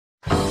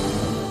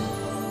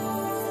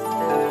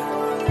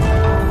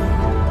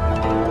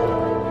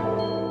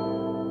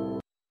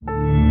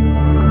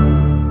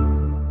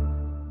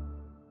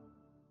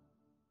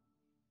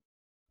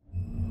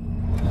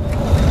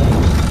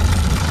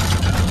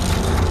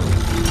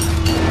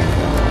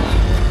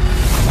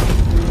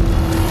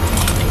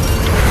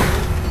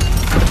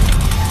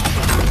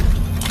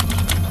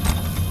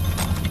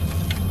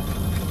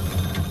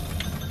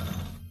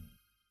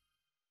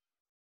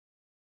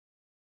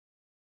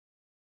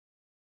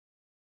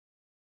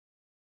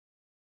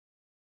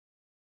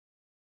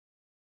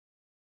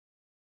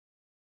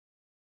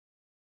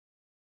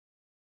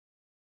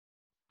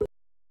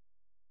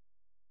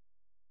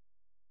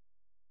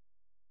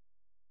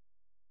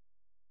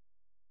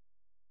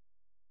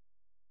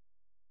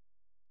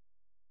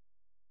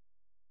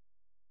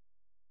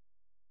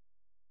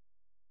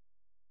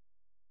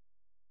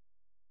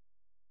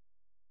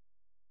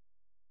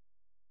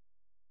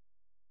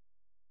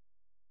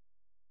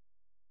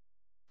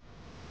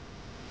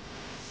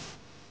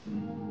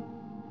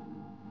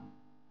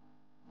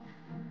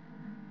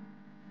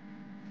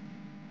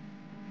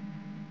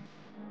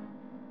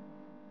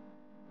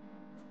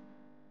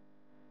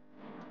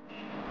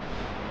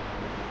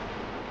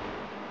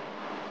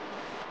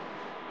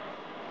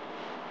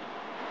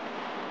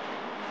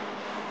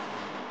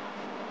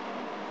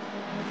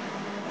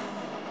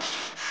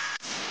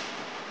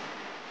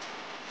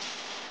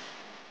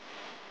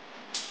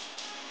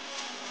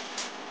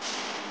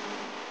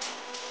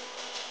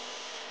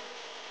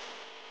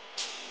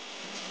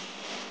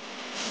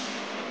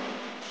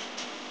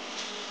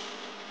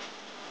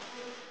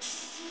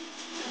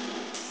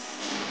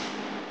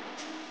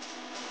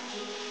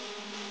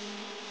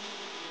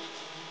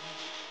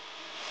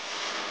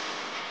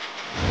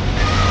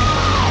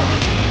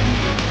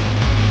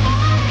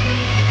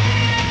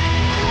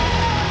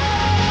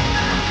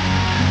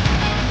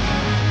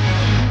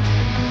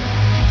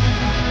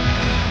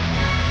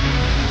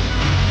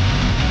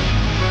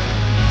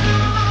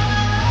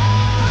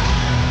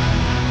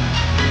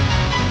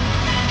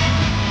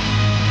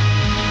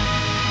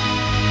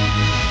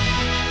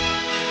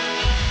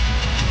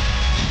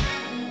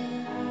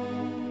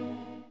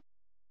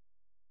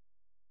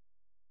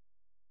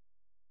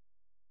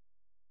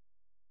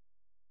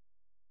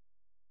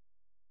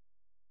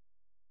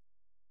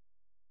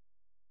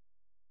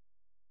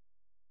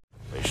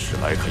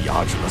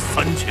压制了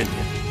3000年，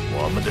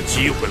我们的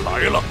机会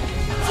来了。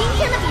今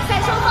天的比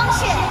赛双方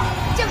是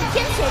正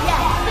天学院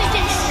对阵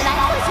史莱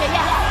克学院。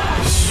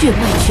血脉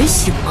觉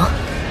醒吗？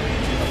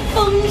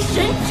封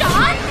神斩！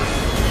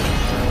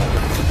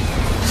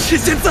是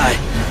现在！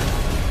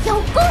邀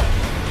功！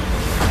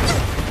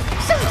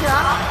胜者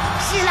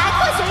史莱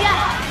克学院。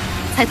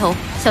猜头，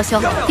潇潇，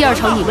第2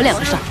场你们2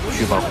个上。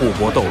去把护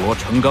国斗罗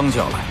陈刚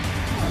叫来。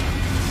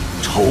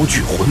超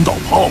巨魂导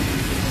炮。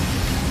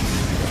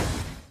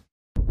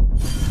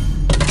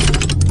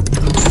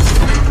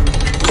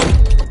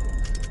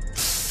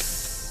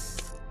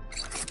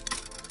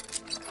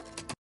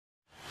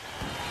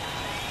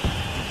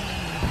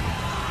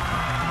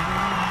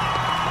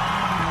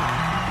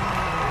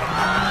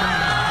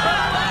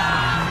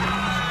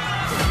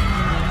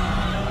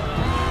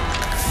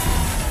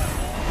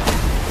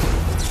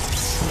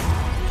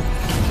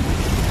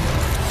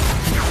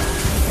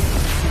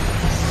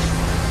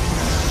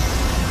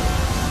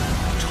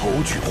超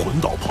巨魂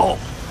导炮，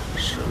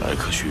史莱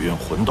克学院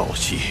魂导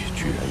系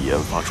居然研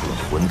发出了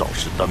魂导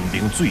式单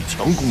兵最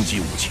强攻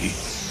击武器。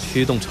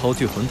驱动超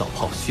巨魂导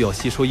炮需要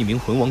吸收1名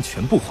魂王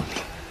全部魂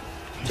力，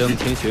正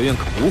天学院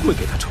可不会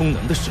给他充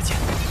能的时间。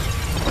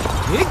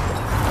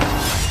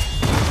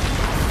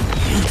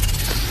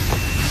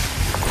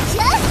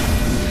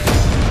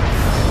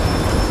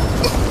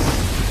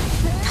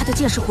他的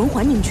剑是魂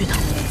环凝聚的，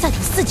再顶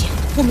4剑，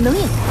我们能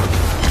赢。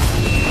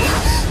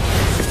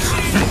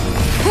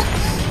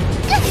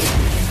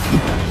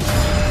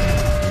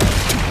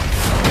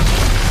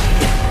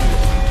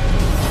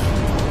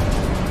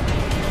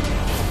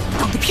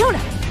挡得漂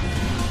亮！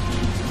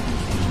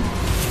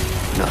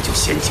那就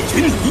先解决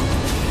你。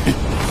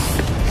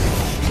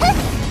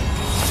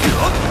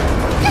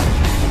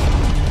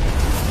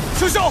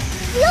潇潇，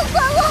不要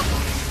管我，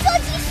抓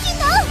紧技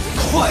能！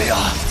快呀！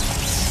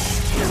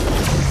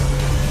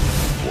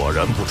果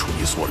然不出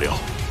你所料。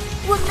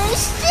我没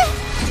事。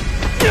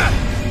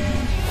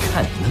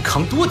看你能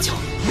扛多久！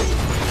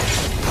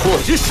破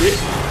之石，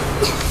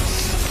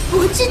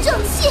魔之重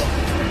器，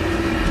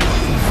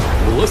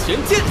螺旋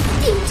剑，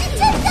顶之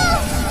战斗。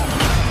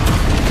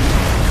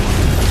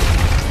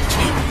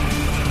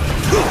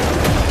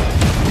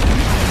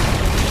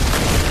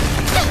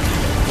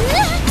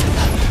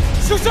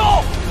潇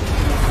潇，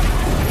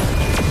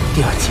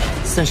第2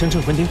剑3声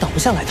镇魂鼎挡不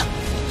下来的。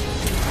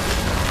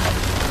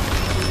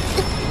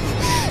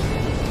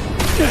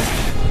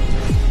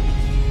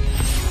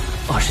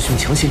二师兄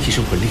强行提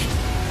升魂力，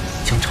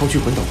将超巨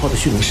魂导炮的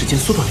蓄能时间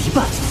缩短了1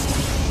半。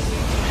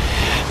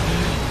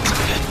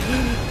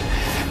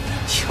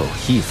有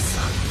意思。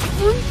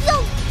不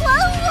要管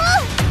我！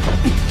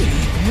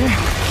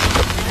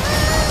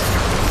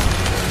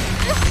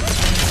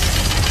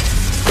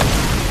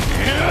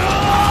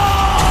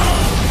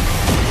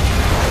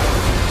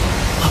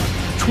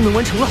充能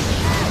完成了。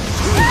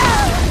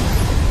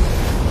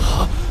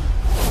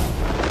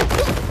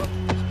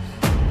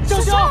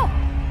潇潇，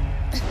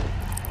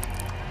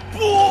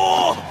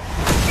不！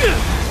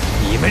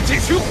你们这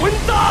群混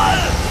蛋！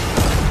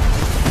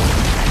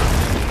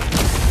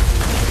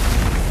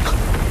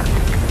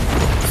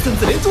孙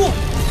子连珠！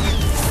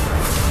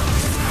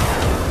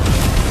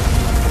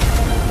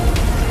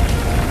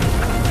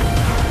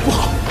不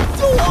好！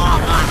救我！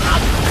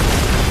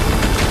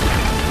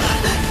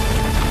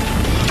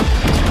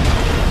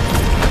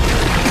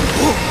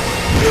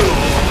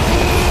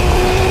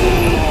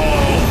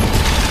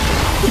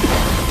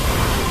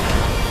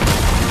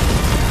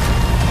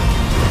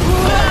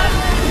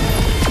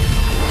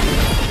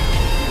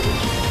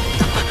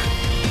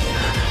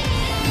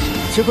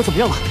结果怎么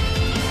样了？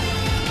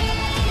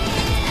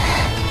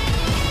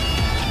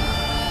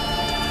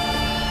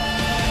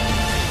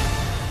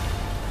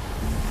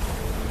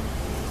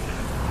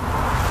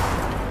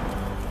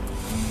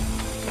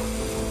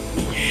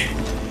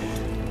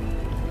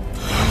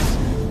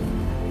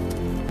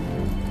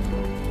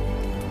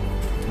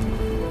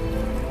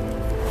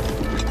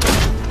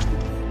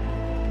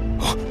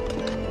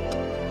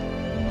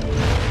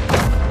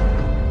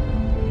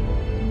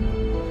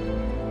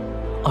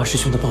二师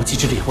兄的暴击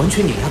之力完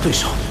全碾压对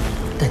手，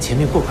但前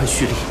面过快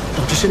蓄力，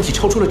导致身体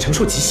超出了承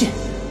受极限。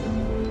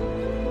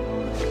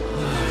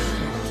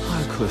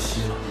太可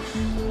惜了，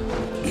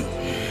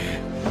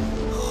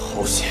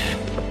好险！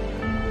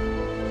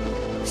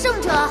胜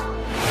者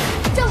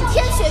正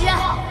天学院。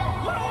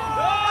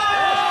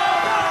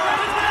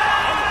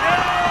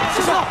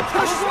师兄，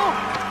二师兄！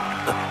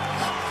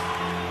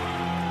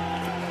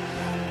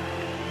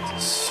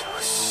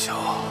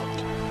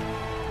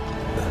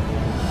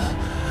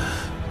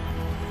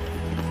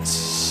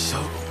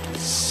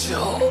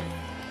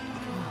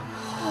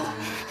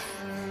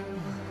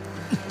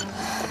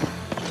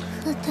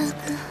何大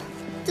哥，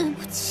对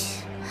不起，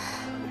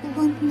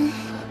我没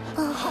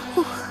保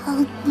护好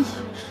你。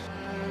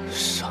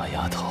傻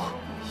丫头，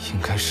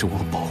应该是我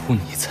保护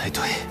你才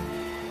对。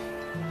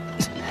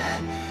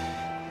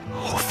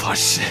我发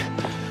誓，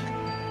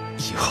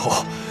以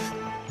后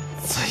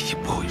再也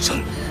不会让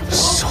你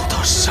受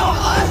到伤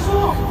害。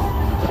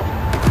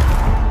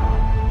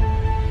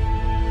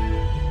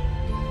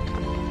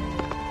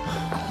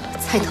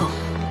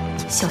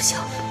小小，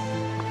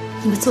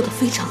你们做得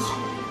非常好，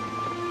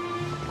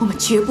我们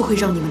绝不会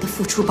让你们的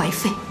付出白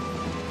费。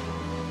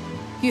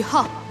宇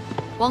浩、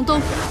王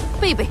东、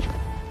贝贝，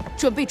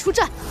准备出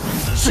战。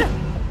是。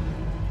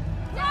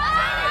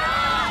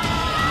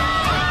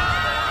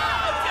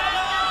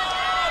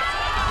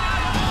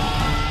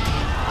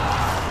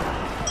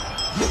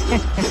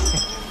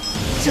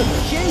正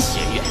天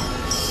学院，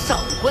上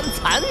官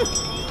残。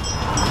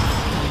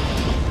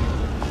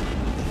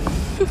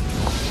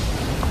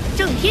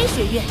正天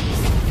学院，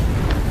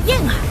燕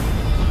儿。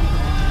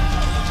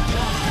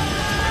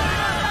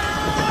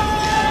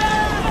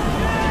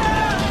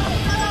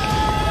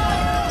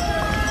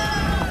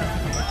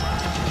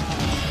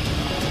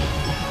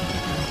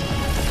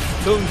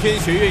正天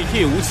学院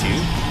叶无情，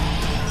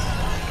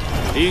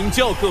领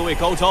教各位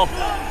高招。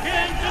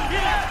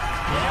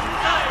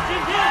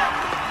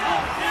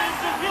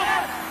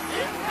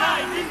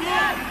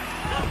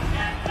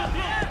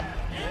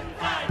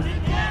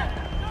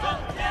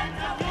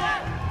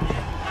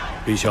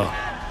陛下，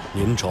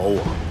您找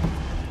我？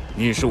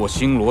你是我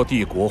星罗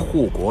帝国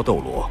护国斗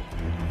罗，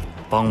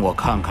帮我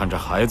看看这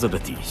孩子的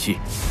底细。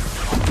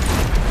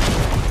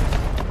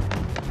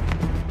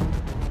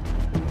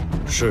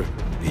是，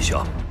陛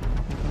下。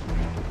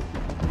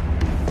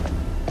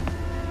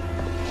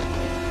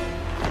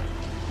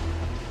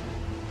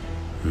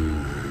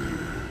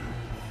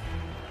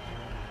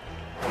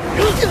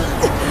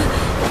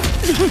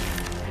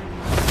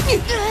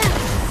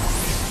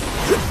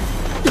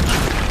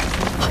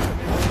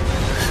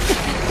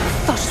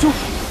大师兄，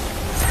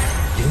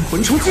灵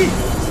魂出击！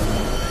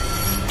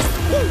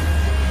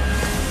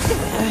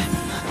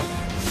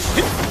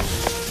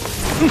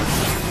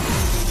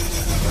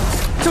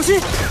小心！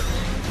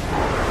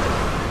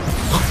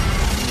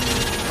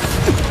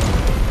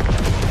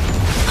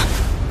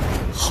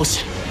好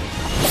险！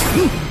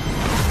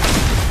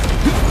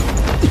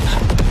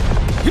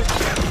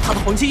他的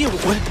黄金夜武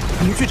魂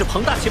凝聚着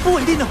庞大且不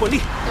稳定的魂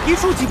力，一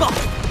触即爆。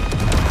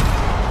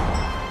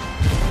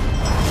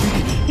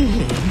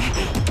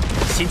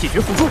先解决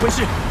辅助魂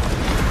师。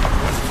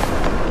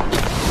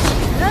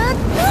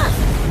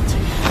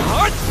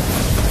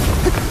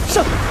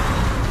上！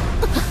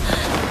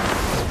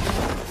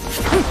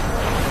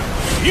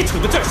愚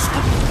蠢的战士！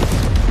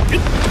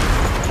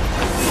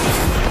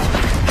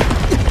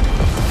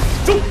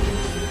中！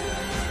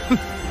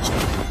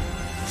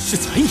是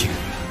残影。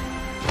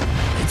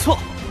没错，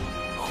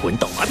魂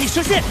导麻痹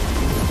射线。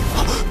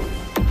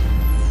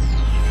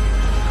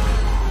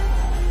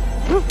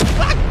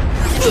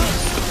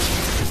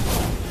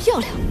漂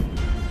亮！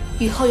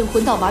宇浩用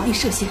魂导麻痹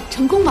射线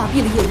成功麻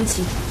痹了叶无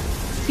情，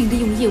并利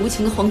用叶无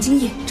情的黄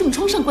金叶重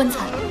创上官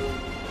残。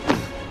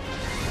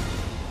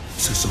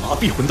这是麻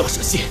痹魂导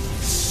射线，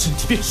身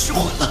体变迟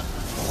缓了。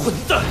混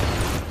蛋！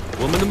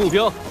我们的目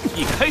标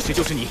一开始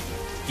就是你，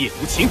叶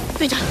无情。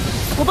队长，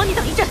我帮你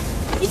挡一阵，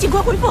你尽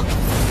快恢复。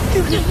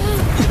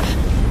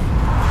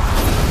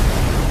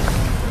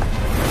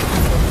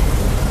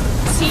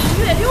星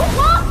月流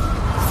华，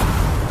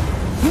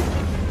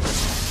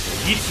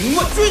一庭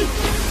万钧。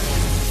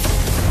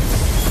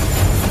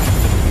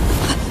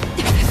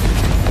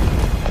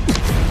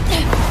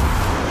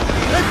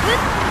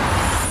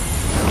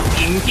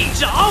阴地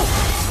爪！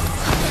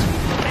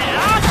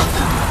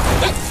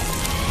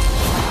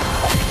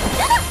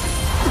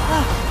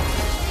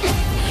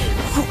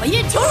火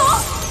焰囚笼！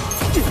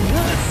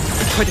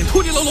快点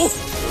脱离牢笼！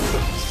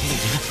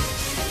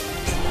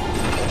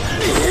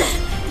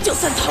就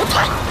算淘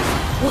汰，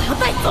我要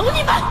带走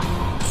你们！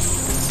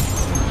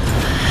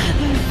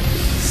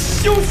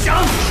休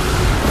想！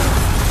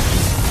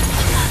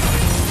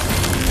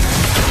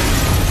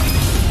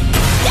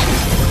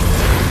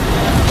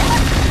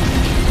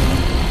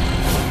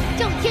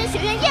正天学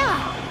院燕儿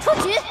出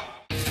局。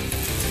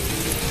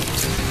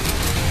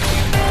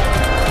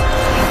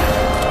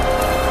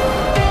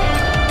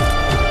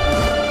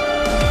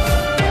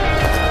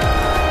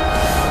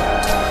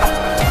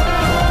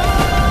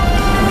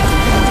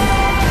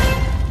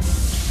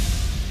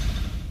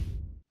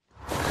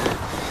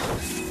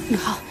宇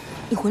浩，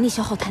你魂力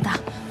消耗太大，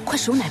快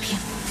使用奶瓶。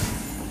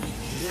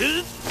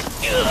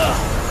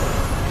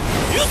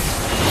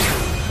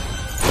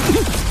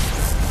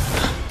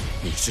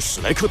你是史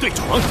莱克队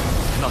长，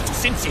那就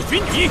先解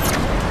决你。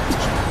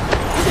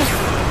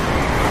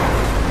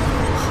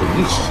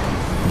很好，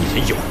你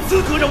们有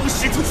资格让我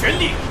使出全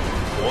力，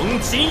黄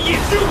金叶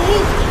之舞。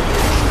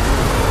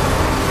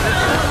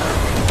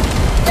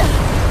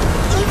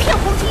一片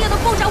黄金叶的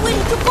爆炸威力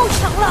就够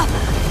强了，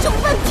这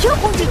漫天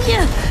黄金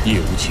叶！叶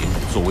无情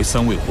作为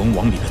3位魂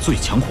王里的最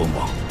强魂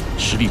王，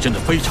实力真的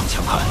非常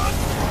强悍，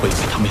贝贝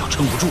他们要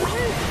撑不住了。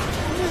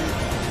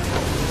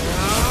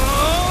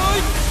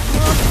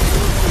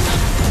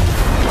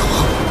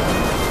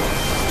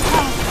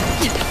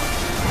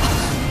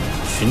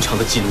寻常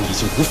的技能已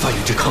经无法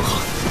与之抗衡，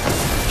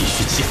必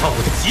须激发我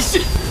的极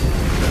限。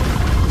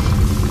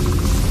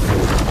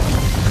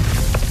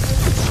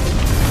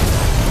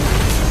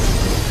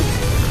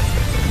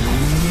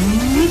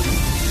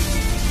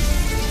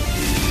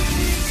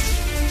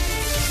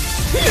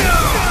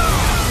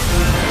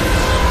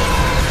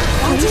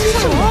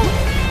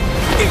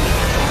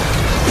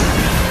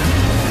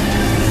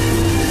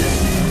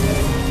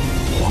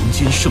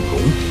金圣龙。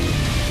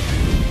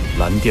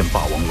蓝电霸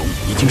王龙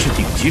已经是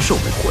顶级兽武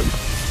魂，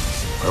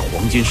而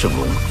黄金圣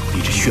龙比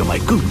这血脉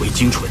更为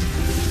精纯。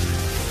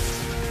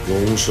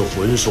龙是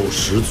魂兽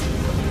始祖，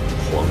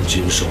黄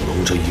金圣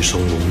龙这一声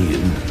龙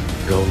吟，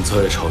让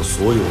在场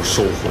所有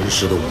兽魂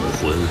师的武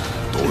魂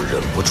都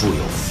忍不住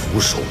要俯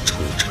首称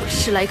臣。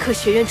史莱克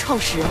学院创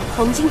始人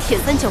黄金铁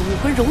三角武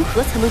魂融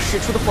合才能使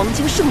出的黄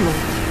金圣龙，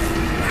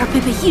而贝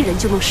贝一人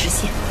就能实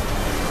现，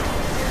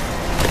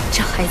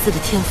这孩子的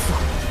天赋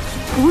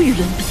无与伦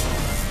比。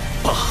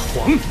霸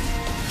皇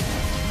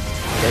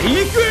雷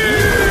月，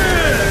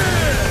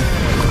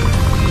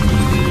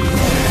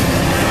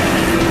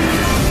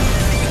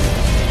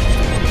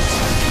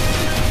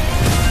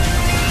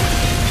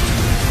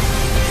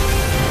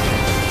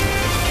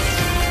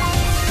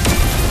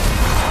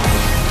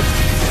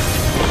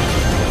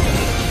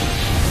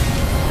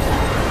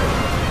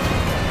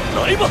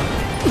来吧！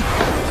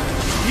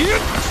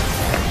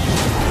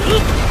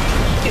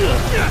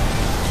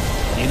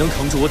你能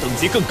扛住我等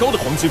级更高的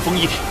黄金封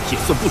印，也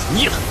算不容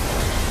易了。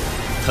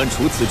但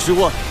除此之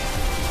外，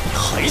你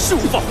还是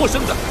无法获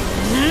胜的。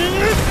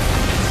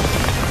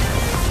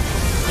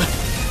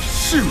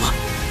是吗？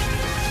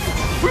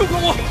不用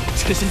管我，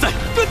趁现在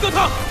干掉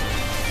他！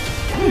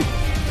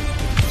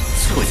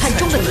璀璨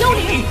中的凋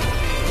零，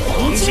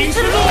黄金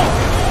之路。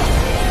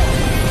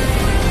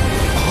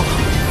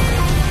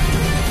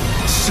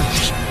胜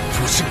利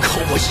不是靠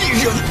我一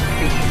人。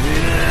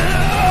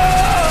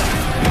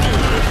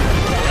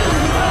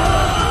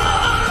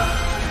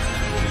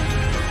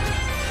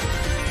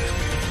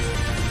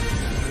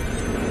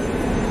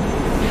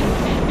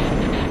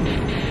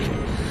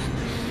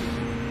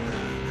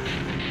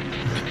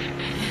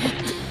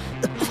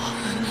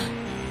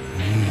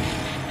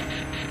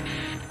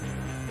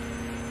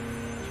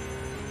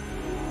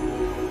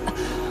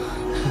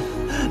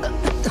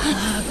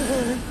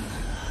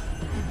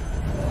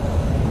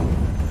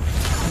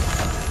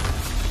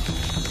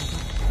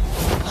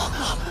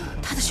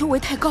修为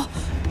太高，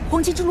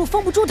黄金之路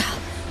封不住他。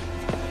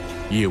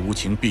叶无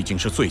情毕竟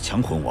是最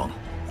强魂王，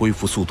恢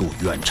复速度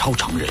远超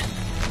常人。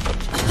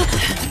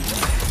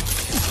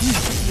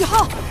宇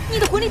浩，你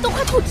的魂力都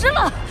快透支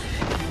了，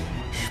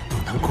不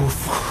能辜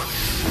负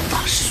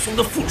大师兄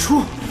的付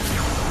出。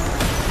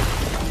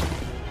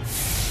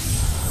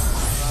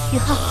宇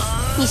浩，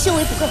你修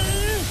为不够，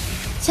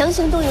强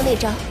行动用那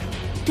招，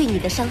对你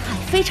的伤害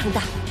非常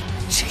大。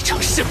这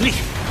场胜利，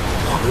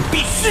我们必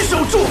须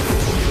守住。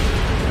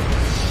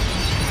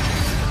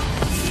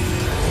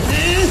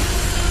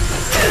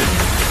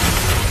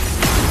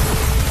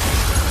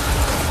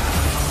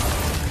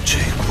这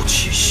股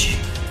气息，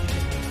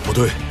不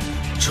对，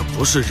这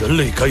不是人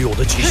类该有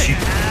的气息。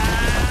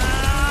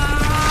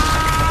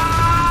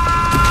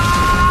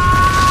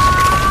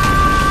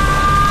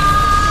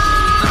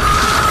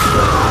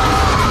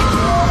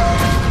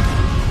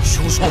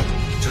凶兽，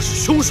这是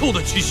凶兽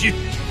的气息。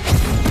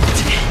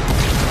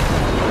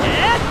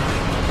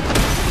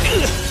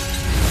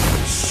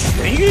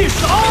玄玉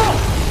手，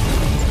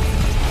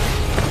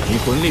你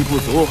魂力不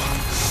足，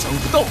伤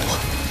不到我。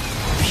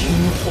冰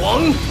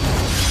皇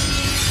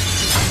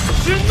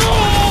之怒！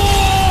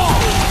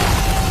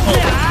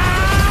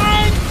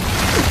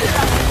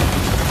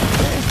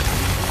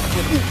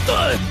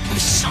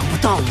伤不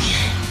到你，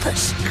但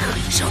是可以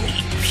让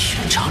你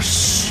品尝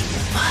失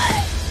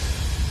败。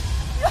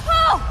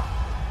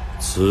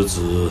此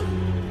子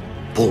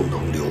不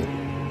能留。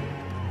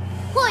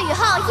霍宇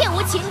浩、叶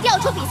无情调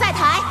出比赛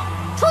台，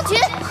出局。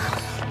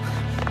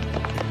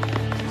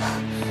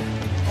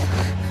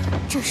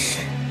这是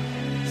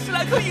史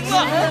莱克赢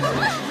了。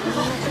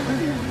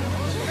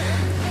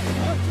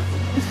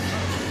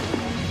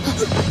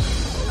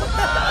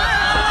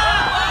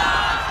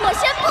我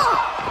宣布，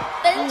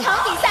本场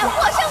比赛获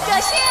胜者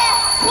是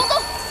王东，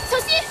小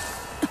心！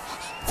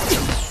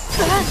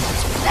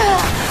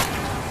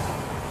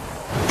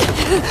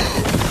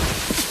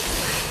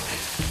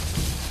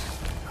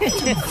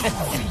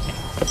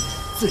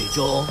最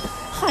终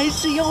还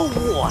是要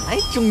我来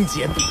终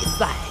结比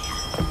赛呀！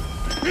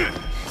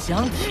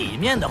想体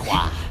面的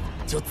话，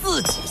就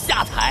自己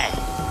下台。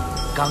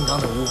刚刚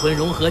的武魂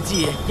融合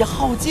技也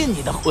耗尽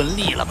你的魂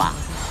力了吧？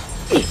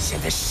你现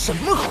在什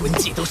么魂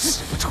技都使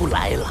不出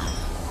来了。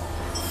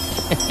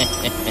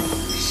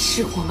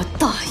是我们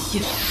大意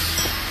了。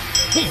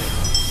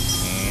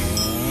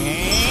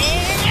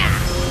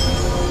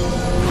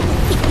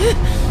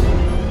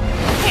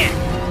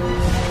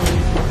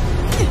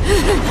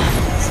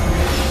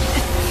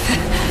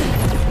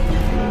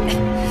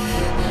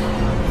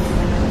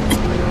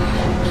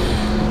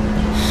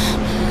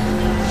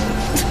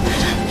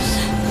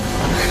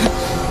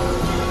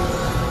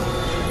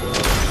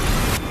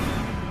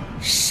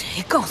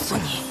谁告诉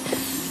你，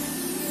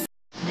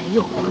没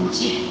有魂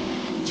技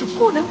就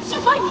不能击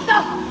败你的？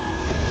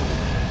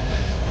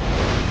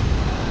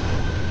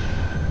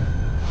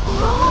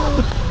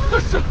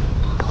是。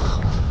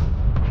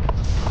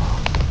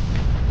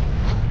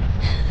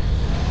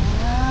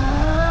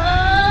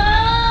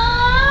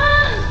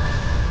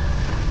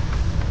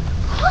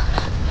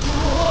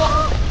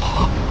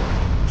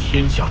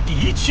天下第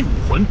一期武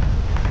魂。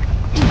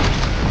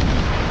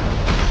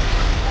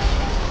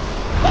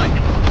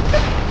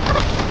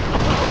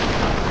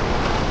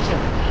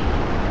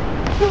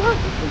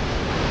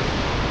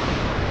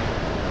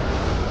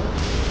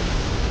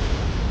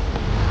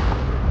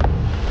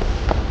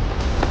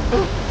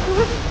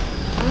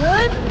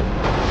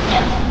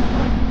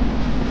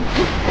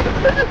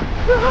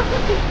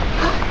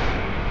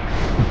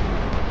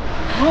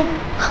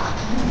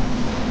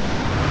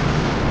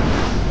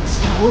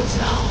小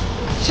脚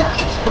战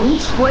风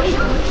锤，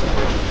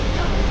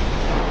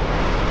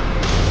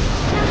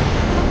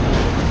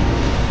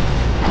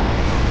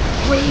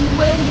微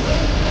微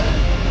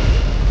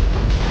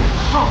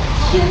昊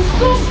天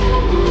梭。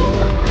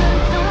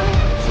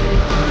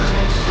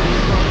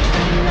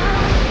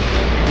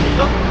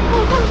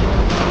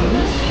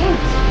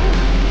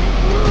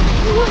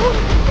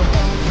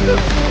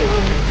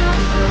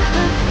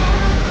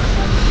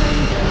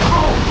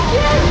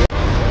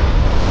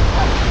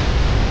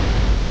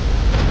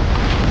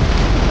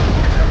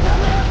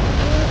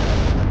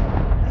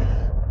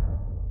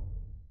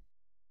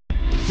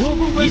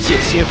一剑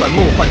切换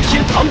梦幻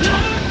天堂场，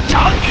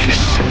炸！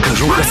神格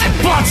如何才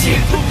8阶？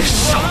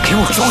少给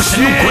我装神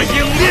弄鬼！血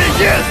影烈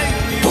焰！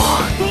不，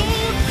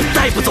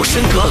带不走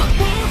神格，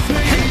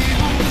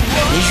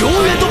你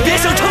永远都别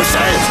想成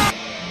神！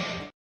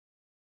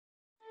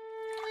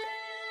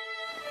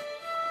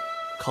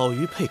烤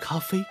鱼配咖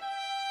啡，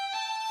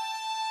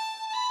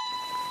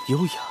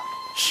优雅，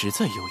实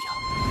在优雅。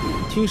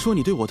听说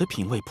你对我的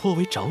品味颇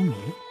为着迷。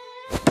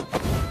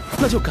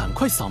那就赶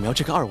快扫描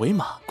这个2维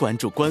码，关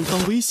注官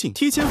方微信，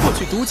提前获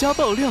取独家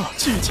爆料、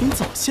剧情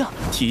走向，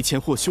提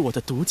前获取我的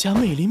独家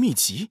魅力秘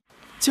籍，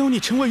教你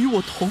成为与我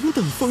同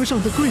等风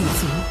尚的贵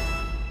族。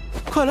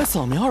快来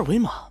扫描2维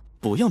码，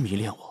不要迷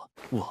恋我，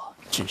我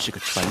只是个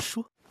传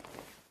说。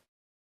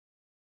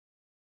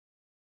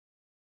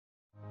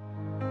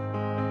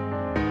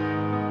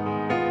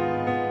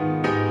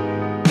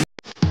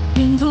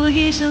愿做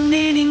一生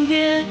泥泞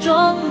跌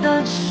撞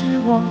的是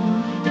我。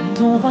等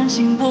同唤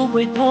醒不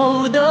回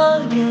头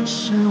的也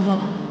是我，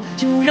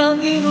就让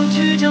一路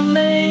曲折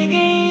每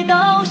一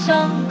道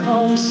伤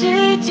口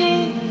洗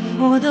净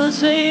我的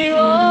脆弱。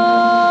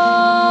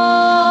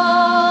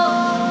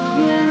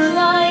原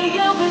来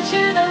咽回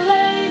去的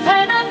泪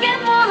才能淹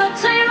没了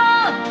脆弱。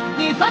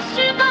你发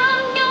誓帮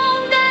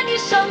勇敢你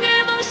相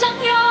遇梦相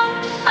拥，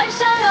还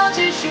想要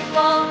继续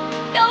吗？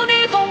要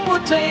你从不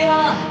退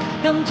啊，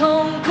让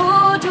痛苦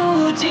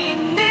住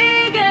进你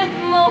眼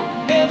眸，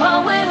别怕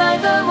未来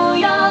的模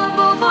样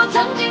不负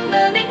曾经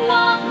的凝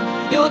望。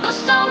有多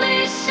少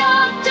理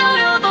想，就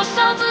有多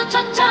少次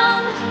穿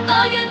肠。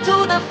那沿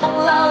途的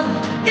风浪，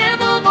也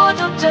不过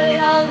就这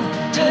样。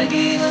这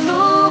一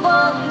路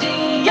光景，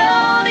有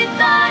你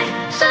在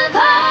身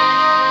旁。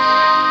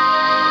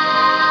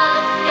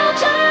要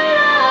脆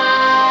弱，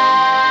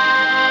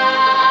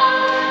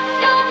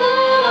要不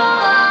忘，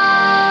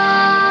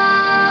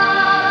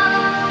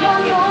要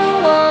勇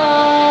往。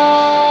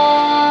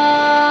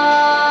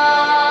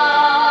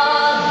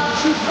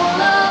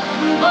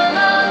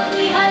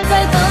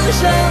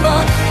什么？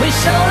挥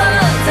手了，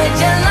再见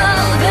了，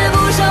别不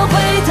想回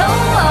头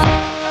啊！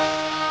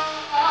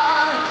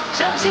像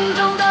心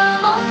中的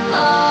梦啊，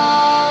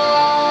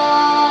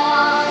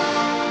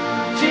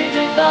去追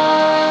吧。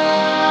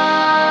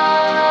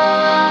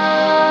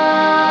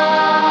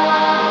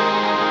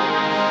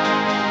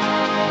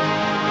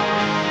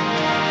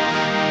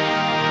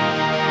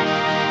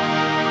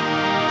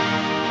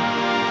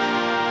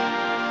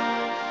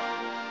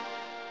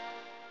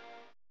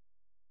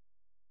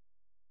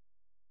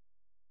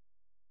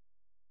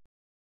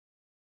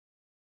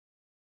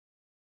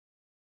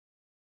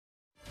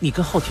你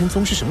跟昊天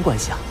宗是什么关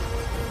系啊？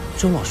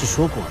钟老师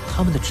说过，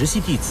他们的直系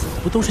弟子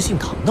不都是姓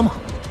唐的吗？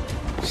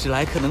史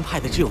莱克能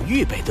派的只有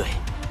预备队，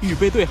预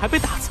备队还被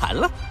打残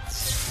了。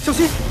小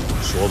心！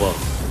说吧，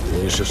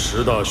你是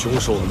10大凶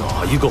兽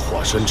哪一个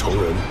化身成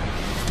人？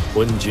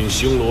混进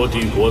星罗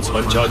帝国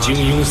参加精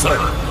英赛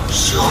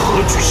是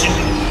何居心？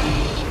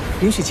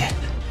林学姐，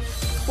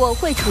我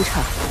会出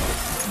场。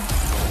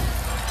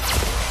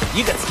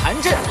一个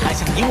残阵还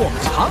想赢我们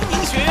长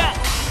宁学院？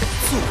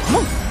做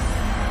梦！